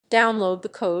Download the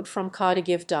code from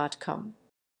codegive.com.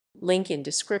 Link in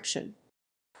description.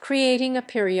 Creating a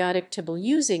periodic table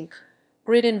using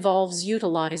Grid involves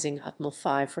utilizing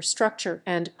html5 for structure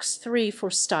and css3 for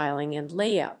styling and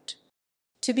layout.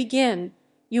 To begin,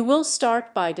 you will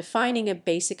start by defining a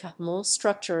basic HTML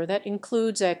structure that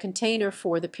includes a container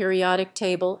for the periodic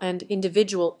table and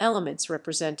individual elements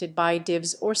represented by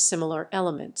divs or similar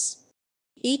elements.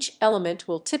 Each element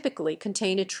will typically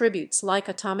contain attributes like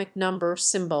atomic number,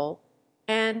 symbol,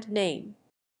 and name.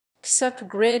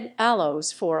 Grid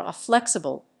allows for a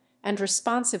flexible and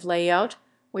responsive layout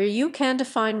where you can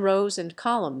define rows and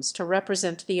columns to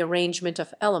represent the arrangement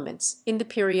of elements in the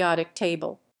periodic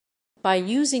table. By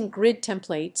using grid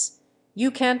templates,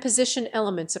 you can position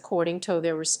elements according to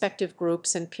their respective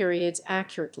groups and periods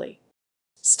accurately.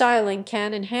 Styling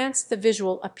can enhance the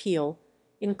visual appeal,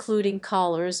 including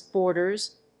colors,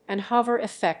 borders, and hover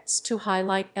effects to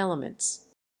highlight elements.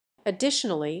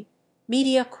 Additionally,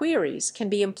 media queries can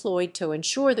be employed to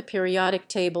ensure the periodic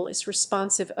table is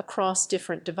responsive across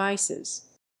different devices.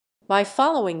 By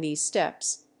following these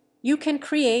steps, you can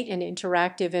create an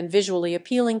interactive and visually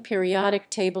appealing periodic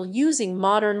table using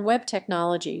modern web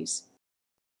technologies.